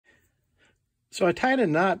So I tied a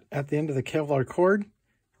knot at the end of the Kevlar cord,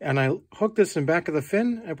 and I hooked this in back of the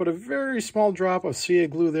fin. I put a very small drop of CA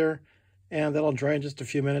glue there, and that'll dry in just a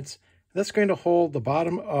few minutes. That's going to hold the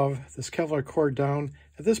bottom of this Kevlar cord down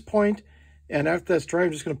at this point, and after that's dry,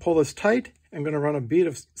 I'm just going to pull this tight. I'm going to run a bead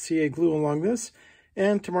of CA glue along this,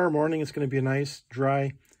 and tomorrow morning it's going to be a nice,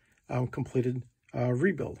 dry, completed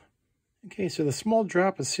rebuild. Okay, so the small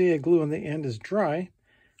drop of CA glue on the end is dry.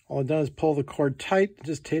 All I've done is pull the cord tight and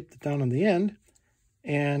just tape it down on the end.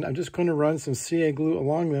 And I'm just going to run some CA glue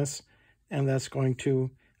along this, and that's going to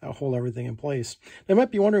hold everything in place. Now, you might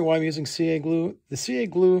be wondering why I'm using CA glue. The CA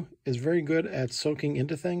glue is very good at soaking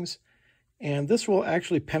into things, and this will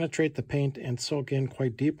actually penetrate the paint and soak in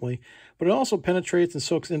quite deeply, but it also penetrates and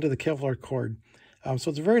soaks into the Kevlar cord. So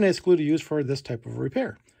it's a very nice glue to use for this type of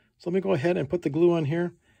repair. So let me go ahead and put the glue on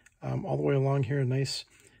here, all the way along here, a nice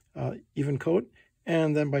even coat,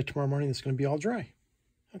 and then by tomorrow morning it's going to be all dry.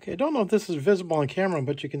 Okay, I don't know if this is visible on camera,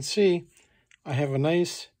 but you can see I have a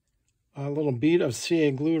nice little bead of CA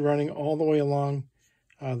glue running all the way along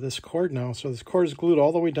this cord now. So this cord is glued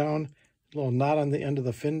all the way down, a little knot on the end of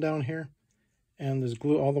the fin down here, and there's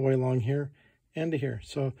glue all the way along here and to here.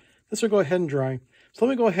 So this will go ahead and dry. So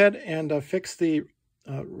let me go ahead and fix the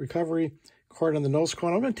recovery cord on the nose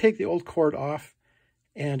cone. I'm going to take the old cord off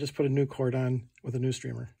and just put a new cord on with a new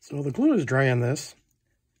streamer. So the glue is dry on this.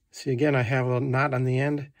 See, again, I have a knot on the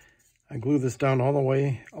end. I glue this down all the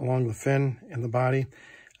way along the fin and the body.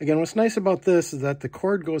 Again, what's nice about this is that the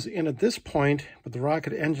cord goes in at this point, but the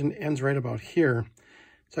rocket engine ends right about here.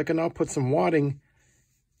 So I can now put some wadding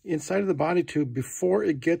inside of the body tube before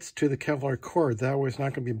it gets to the Kevlar cord. That way it's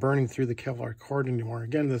not going to be burning through the Kevlar cord anymore.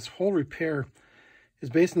 Again, this whole repair is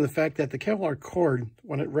based on the fact that the Kevlar cord,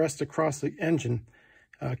 when it rests across the engine,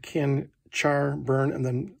 can char, burn, and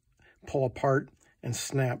then pull apart and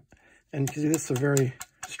snap. And you can see this is a very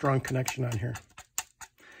strong connection on here.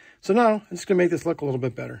 So now I'm just going to make this look a little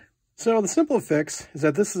bit better. So the simple fix is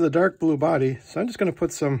that this is a dark blue body. So I'm just going to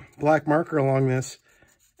put some black marker along this.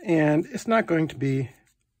 And it's not going to be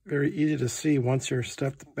very easy to see once you're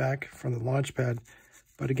stepped back from the launch pad.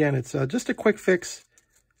 But again, it's just a quick fix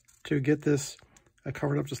to get this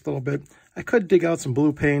covered up just a little bit. I could dig out some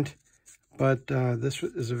blue paint, but this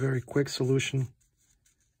is a very quick solution.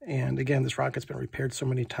 And again, this rocket's been repaired so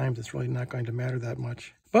many times, it's really not going to matter that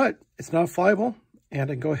much. But it's now flyable, and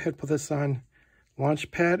I can go ahead and put this on launch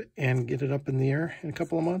pad and get it up in the air in a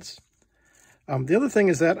couple of months. The other thing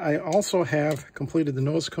is that I also have completed the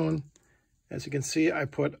nose cone. As you can see, I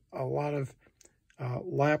put a lot of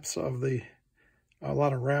wraps,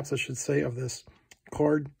 I should say, of this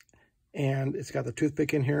cord, and it's got the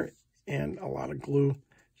toothpick in here and a lot of glue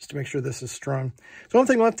just to make sure this is strong. So one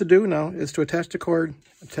thing left to do now is to attach the cord,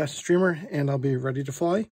 attach the streamer, and I'll be ready to fly.